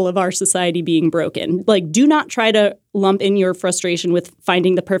example of our society being broken. Like, do not try to lump in your frustration with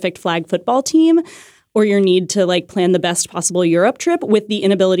finding the perfect flag football team or your need to plan the best possible Europe trip with the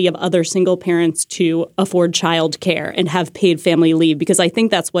inability of other single parents to afford child care and have paid family leave, because I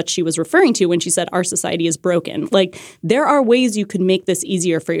think that's what she was referring to when she said our society is broken. There are ways you could make this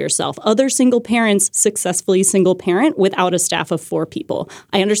easier for yourself. Other single parents successfully single parent without a staff of 4 people.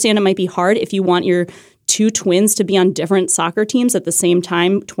 I understand it might be hard if you want your 2 twins to be on different soccer teams at the same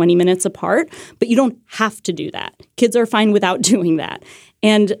time, 20 minutes apart, but you don't have to do that. Kids are fine without doing that.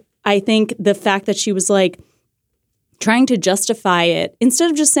 And I think the fact that she was trying to justify it, instead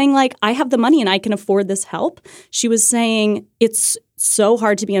of just saying I have the money and I can afford this help, she was saying it's so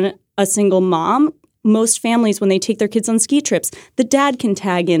hard to be a single mom. Most families, when they take their kids on ski trips, the dad can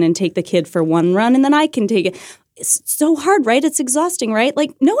tag in and take the kid for one run and then I can take it. It's so hard, right? It's exhausting, right?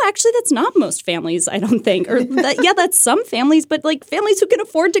 No, actually, that's not most families, I don't think. Or that's some families, but families who can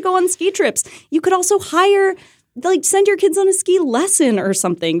afford to go on ski trips. You could also hire send your kids on a ski lesson or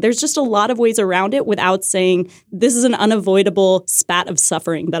something. There's just a lot of ways around it without saying this is an unavoidable spat of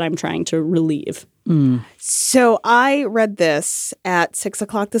suffering that I'm trying to relieve. So I read this at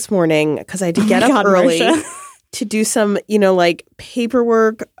 6:00 this morning because I had to get up early to do some,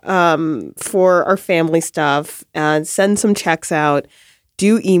 paperwork for our family stuff and send some checks out,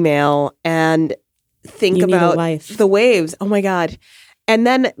 do email, and think about the waves. Oh, my God. And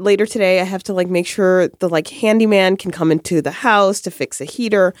then later today, I have to make sure the handyman can come into the house to fix a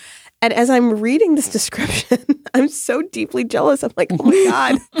heater. And as I'm reading this description, I'm so deeply jealous. I'm like, oh my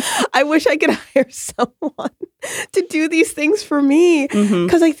God, I wish I could hire someone to do these things for me.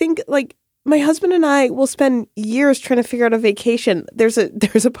 Because I think my husband and I will spend years trying to figure out a vacation. There's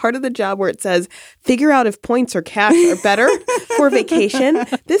a part of the job where it says, figure out if points or cash are better for vacation.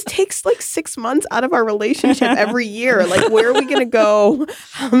 This takes 6 months out of our relationship every year. Where are we going to go?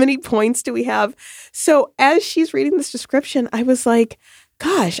 How many points do we have? So as she's reading this description, I was like,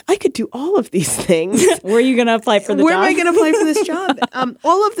 gosh, I could do all of these things. Where are you going to apply for the job? Where am I going to apply for this job?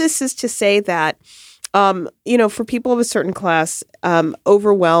 All of this is to say that for people of a certain class,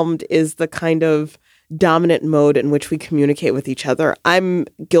 overwhelmed is the kind of dominant mode in which we communicate with each other. I'm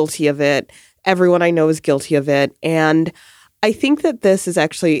guilty of it. Everyone I know is guilty of it. And I think that this is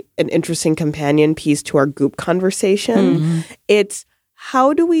actually an interesting companion piece to our Goop conversation. It's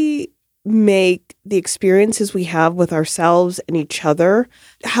how do we make the experiences we have with ourselves and each other,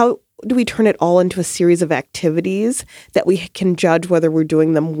 how do we turn it all into a series of activities that we can judge whether we're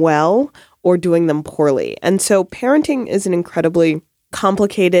doing them well or doing them poorly? And so parenting is an incredibly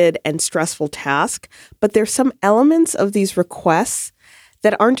complicated and stressful task, but there's some elements of these requests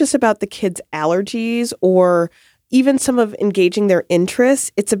that aren't just about the kids' allergies or even some of engaging their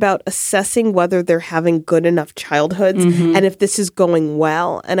interests. It's about assessing whether they're having good enough childhoods and if this is going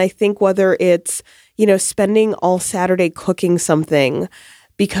well. And I think whether it's, spending all Saturday cooking something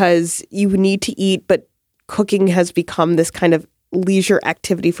because you need to eat, but cooking has become this kind of leisure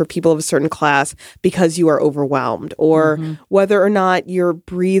activity for people of a certain class because you are overwhelmed, or whether or not you're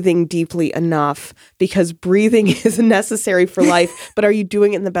breathing deeply enough because breathing is necessary for life, but are you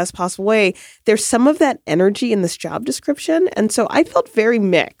doing it in the best possible way? There's some of that energy in this job description. And so I felt very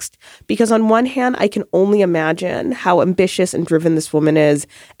mixed because on one hand, I can only imagine how ambitious and driven this woman is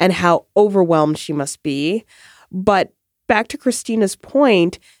and how overwhelmed she must be. But back to Christina's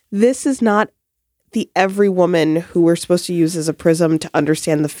point, this is not the every woman who we're supposed to use as a prism to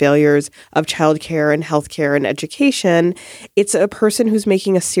understand the failures of childcare and healthcare and education. It's a person who's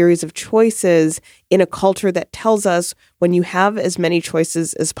making a series of choices in a culture that tells us when you have as many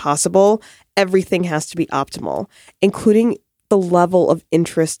choices as possible, everything has to be optimal, including the level of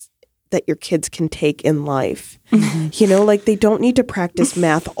interest that your kids can take in life. You know, like they don't need to practice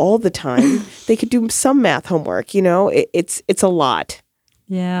math all the time. They could do some math homework, you know, it's a lot.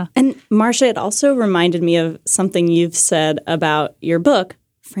 Yeah. And Marcia, it also reminded me of something you've said about your book,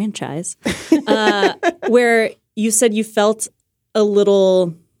 Franchise, where you said you felt a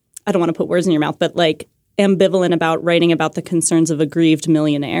little, I don't want to put words in your mouth, but like ambivalent about writing about the concerns of aggrieved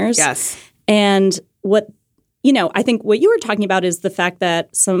millionaires. Yes. And I think what you were talking about is the fact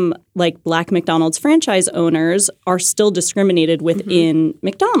that some like Black McDonald's franchise owners are still discriminated within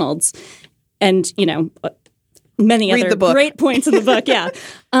McDonald's. And, many Read other the book. Great points in the book, yeah.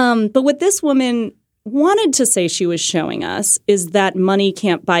 But what this woman wanted to say she was showing us is that money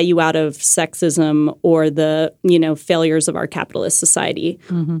can't buy you out of sexism or the, failures of our capitalist society.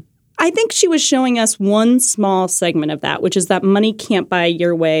 I think she was showing us one small segment of that, which is that money can't buy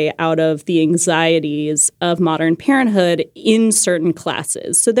your way out of the anxieties of modern parenthood in certain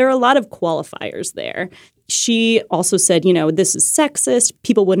classes. So there are a lot of qualifiers there. She also said, this is sexist.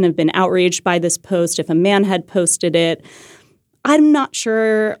 People wouldn't have been outraged by this post if a man had posted it. I'm not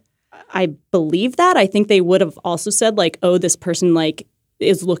sure I believe that. I think they would have also said like, oh, this person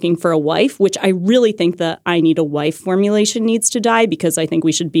is looking for a wife, which I really think the I need a wife formulation needs to die because I think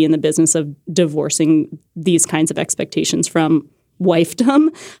we should be in the business of divorcing these kinds of expectations from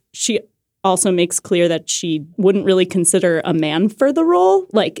wifedom. She also makes clear that she wouldn't really consider a man for the role.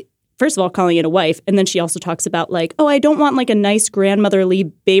 First of all, calling it a wife. And then she also talks about I don't want a nice grandmotherly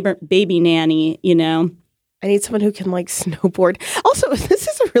baby nanny, I need someone who can snowboard. Also, this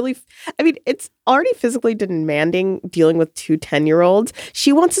is it's already physically demanding dealing with 2 10-year-olds.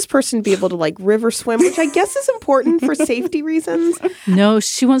 She wants this person to be able to river swim, which I guess is important for safety reasons. No,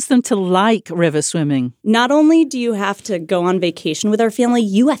 she wants them to like river swimming. Not only do you have to go on vacation with our family,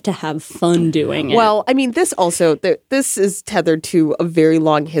 you have to have fun doing it. Well, this is tethered to a very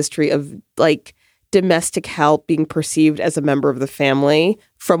long history of domestic help being perceived as a member of the family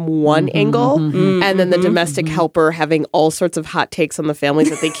from one angle, and then the domestic helper having all sorts of hot takes on the family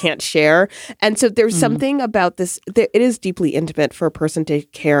that they can't share. And so there's something about this, it is deeply intimate for a person to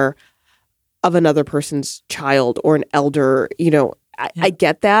take care of another person's child or an elder. I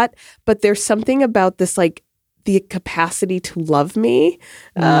get that, but there's something about this, the capacity to love me.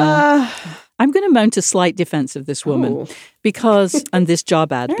 I'm going to mount a slight defense of this woman because, and this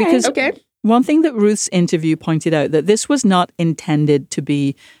job ad, because okay. One thing that Ruth's interview pointed out that this was not intended to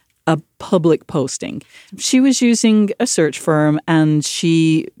be a public posting. She was using a search firm and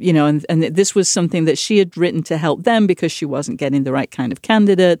she, and this was something that she had written to help them because she wasn't getting the right kind of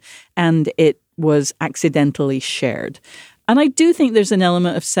candidate and it was accidentally shared. And I do think there's an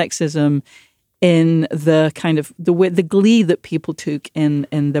element of sexism in the kind of the glee that people took in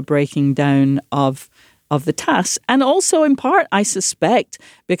the breaking down of the tasks. And also in part, I suspect,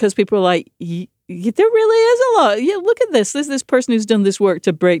 because people are like, there really is a lot. Yeah, look at this. There's this person who's done this work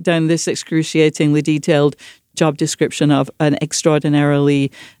to break down this excruciatingly detailed job description of an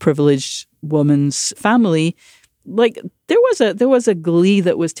extraordinarily privileged woman's family. There was a glee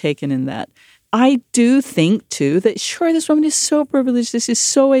that was taken in that. I do think, too, that sure, this woman is so privileged. This is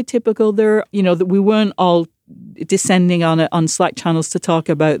so atypical. That we weren't all descending on Slack channels to talk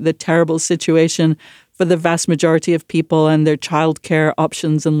about the terrible situation for the vast majority of people and their childcare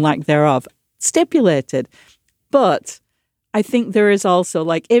options and lack thereof. Stipulated. But I think there is also,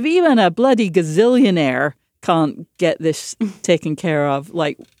 if even a bloody gazillionaire can't get this taken care of,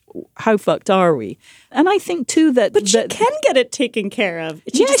 how fucked are we? And I think, too, that... But she can get it taken care of.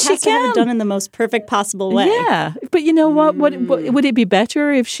 She just has to have it done in the most perfect possible way. Yeah. But you know what? Would it be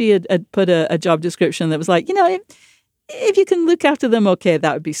better if she had put a job description that was if you can look after them, okay,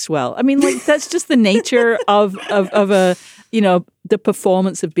 that would be swell. I mean, that's just the nature of a, the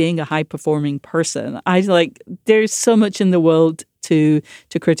performance of being a high-performing person. There's so much in the world to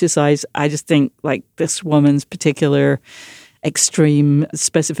criticize. I just think, this woman's particular extreme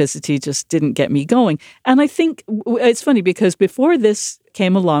specificity just didn't get me going. And I think it's funny because before this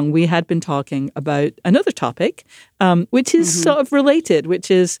came along, we had been talking about another topic, which is sort of related,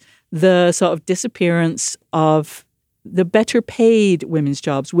 which is the sort of disappearance of the better paid women's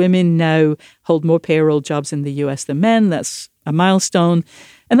jobs. Women now hold more payroll jobs in the US than men. That's a milestone.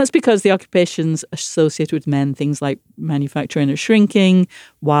 And that's because the occupations associated with men, things like manufacturing, are shrinking,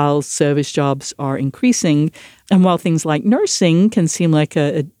 while service jobs are increasing. And while things like nursing can seem like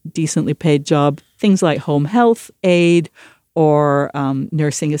a decently paid job, things like home health aide or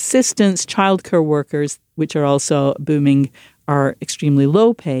nursing assistants, childcare workers, which are also booming, are extremely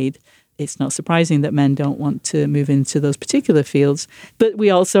low paid. It's not surprising that men don't want to move into those particular fields. But we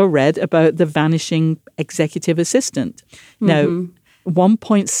also read about the vanishing executive assistant. Now,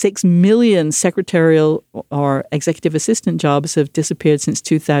 1.6 million secretarial or executive assistant jobs have disappeared since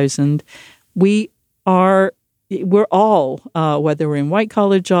 2000. We're all, whether we're in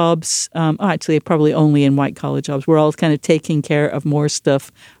white-collar jobs, actually probably only in white-collar jobs, we're all kind of taking care of more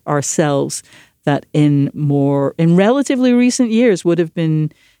stuff ourselves that in relatively recent years would have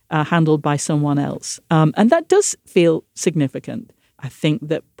been handled by someone else. And that does feel significant. I think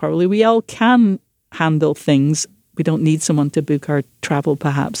that probably we all can handle things. We don't need someone to book our travel,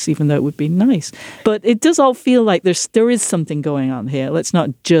 perhaps, even though it would be nice. But it does all feel like there is something going on here. Let's not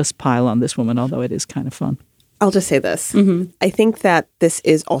just pile on this woman, although it is kind of fun. I'll just say this. I think that this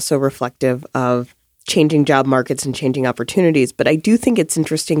is also reflective of changing job markets and changing opportunities. But I do think it's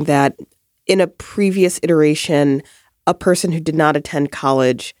interesting that in a previous iteration, a person who did not attend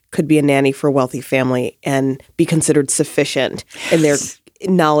college could be a nanny for a wealthy family and be considered sufficient in their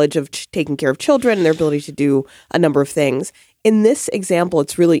knowledge of taking care of children and their ability to do a number of things. In this example,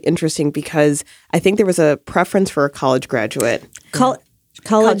 it's really interesting because I think there was a preference for a college graduate.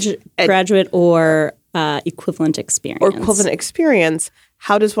 College graduate or equivalent experience. Or equivalent experience.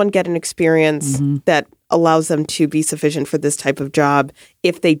 How does one get an experience that allows them to be sufficient for this type of job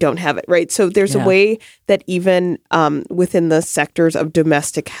if they don't have it, right? So there's a way that even within the sectors of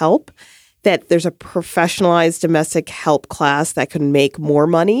domestic help, that there's a professionalized domestic help class that can make more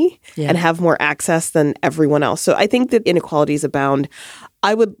money and have more access than everyone else. So I think that inequalities abound.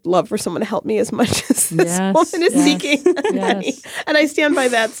 I would love for someone to help me as much as this woman is seeking a nanny. And I stand by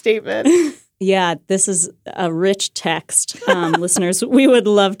that statement. Yeah, this is a rich text. Listeners, we would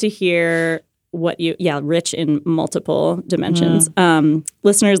love to hear rich in multiple dimensions.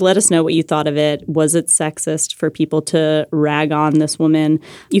 Listeners, let us know what you thought of it. Was it sexist for people to rag on this woman?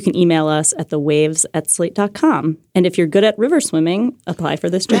 You can email us at thewaves@slate.com. And if you're good at river swimming, apply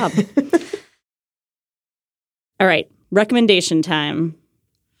for this job. All right, recommendation time.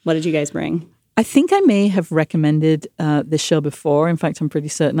 What did you guys bring? I think I may have recommended this show before. In fact, I'm pretty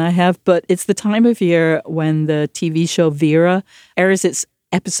certain I have. But it's the time of year when the TV show Vera airs its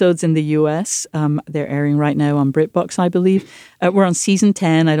episodes in the US. They're airing right now on BritBox, I believe. We're on season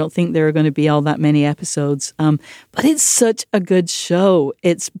 10. I don't think there are going to be all that many episodes. But it's such a good show.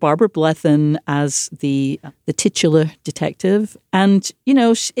 It's Barbara Blethyn as the titular detective. And, you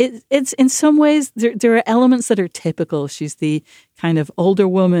know, it's in some ways, there are elements that are typical. She's the kind of older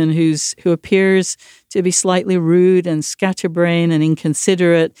woman who appears to be slightly rude and scatterbrained and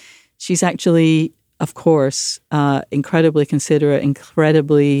inconsiderate. She's actually, of course, incredibly considerate,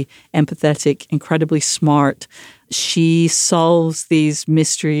 incredibly empathetic, incredibly smart. She solves these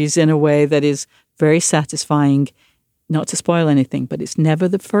mysteries in a way that is very satisfying. Not to spoil anything, but it's never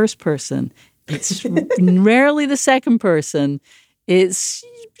the first person. It's rarely the second person. It's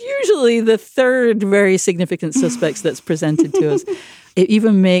usually the third very significant suspects that's presented to us. It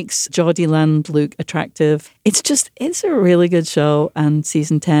even makes Geordie Land look attractive. It's a really good show. And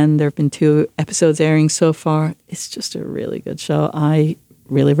season 10, there have been 2 episodes airing so far. It's just a really good show. I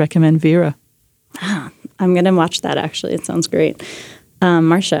really recommend Vera. I'm going to watch that, actually. It sounds great.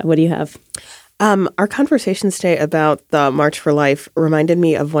 Marcia, what do you have? Our conversation today about the March for Life reminded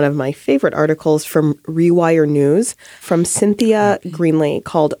me of one of my favorite articles from Rewire News from Cynthia Greenlee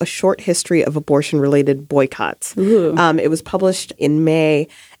called A Short History of Abortion-Related Boycotts. It was published in May,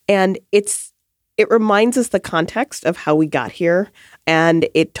 and it reminds us the context of how we got here, and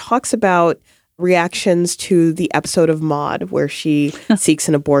it talks about reactions to the episode of Maude where she seeks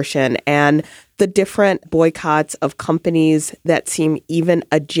an abortion and the different boycotts of companies that seem even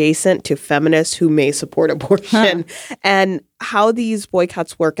adjacent to feminists who may support abortion and how these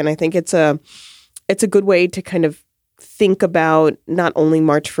boycotts work. And I think it's a good way to kind of think about not only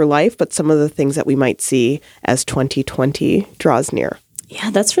March for Life, but some of the things that we might see as 2020 draws near. Yeah,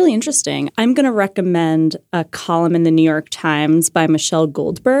 that's really interesting. I'm going to recommend a column in the New York Times by Michelle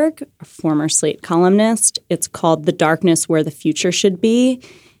Goldberg, a former Slate columnist. It's called "The Darkness Where the Future Should Be."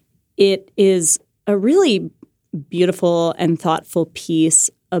 It is a really beautiful and thoughtful piece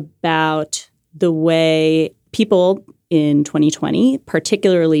about the way people in 2020,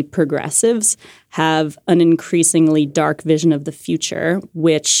 particularly progressives, have an increasingly dark vision of the future,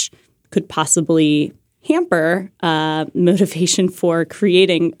 which could possibly hamper motivation for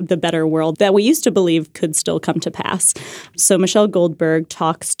creating the better world that we used to believe could still come to pass. So Michelle Goldberg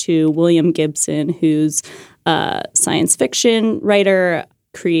talks to William Gibson, who's a science fiction writer,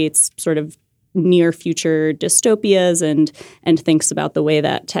 creates sort of near future dystopias and thinks about the way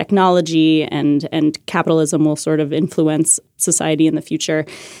that technology and capitalism will sort of influence society in the future.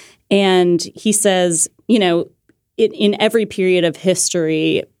 And he says, in every period of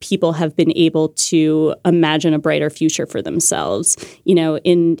history, people have been able to imagine a brighter future for themselves. In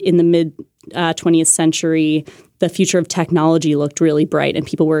the mid 20th century, the future of technology looked really bright, and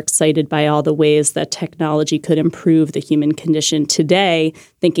people were excited by all the ways that technology could improve the human condition. Today,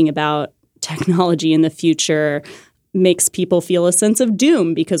 thinking about technology in the future makes people feel a sense of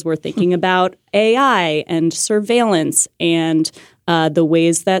doom because we're thinking about AI and surveillance and the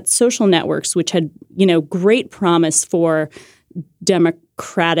ways that social networks, which had, great promise for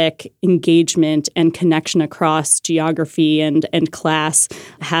democratic engagement and connection across geography and class,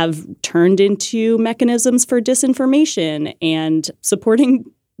 have turned into mechanisms for disinformation and supporting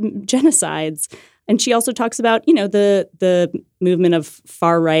genocides. And she also talks about, the movement of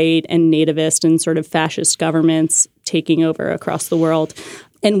far right and nativist and sort of fascist governments taking over across the world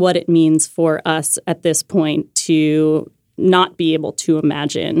and what it means for us at this point to not be able to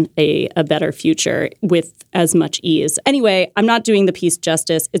imagine a better future with as much ease. Anyway, I'm not doing the piece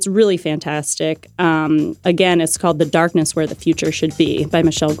justice. It's really fantastic. Again, it's called "The Darkness Where the Future Should Be" by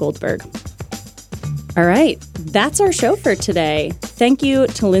Michelle Goldberg. All right, that's our show for today. Thank you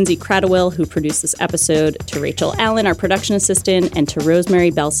to Lindsay Cradwell, who produced this episode, to Rachel Allen, our production assistant, and to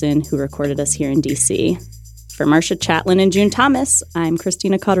Rosemary Belson, who recorded us here in D.C. For Marcia Chatlin and June Thomas, I'm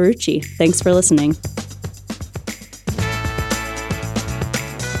Christina Cauterucci. Thanks for listening.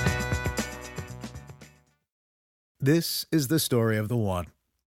 This is the story of the one.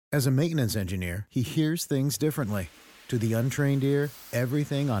 As a maintenance engineer, he hears things differently. To the untrained ear,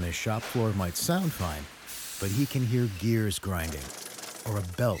 everything on his shop floor might sound fine, but he can hear gears grinding or a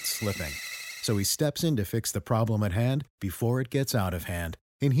belt slipping. So he steps in to fix the problem at hand before it gets out of hand.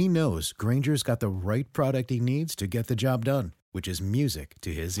 And he knows Grainger's got the right product he needs to get the job done, which is music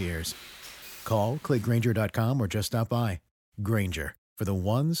to his ears. Call, click Grainger.com, or just stop by. Grainger, for the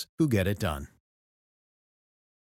ones who get it done.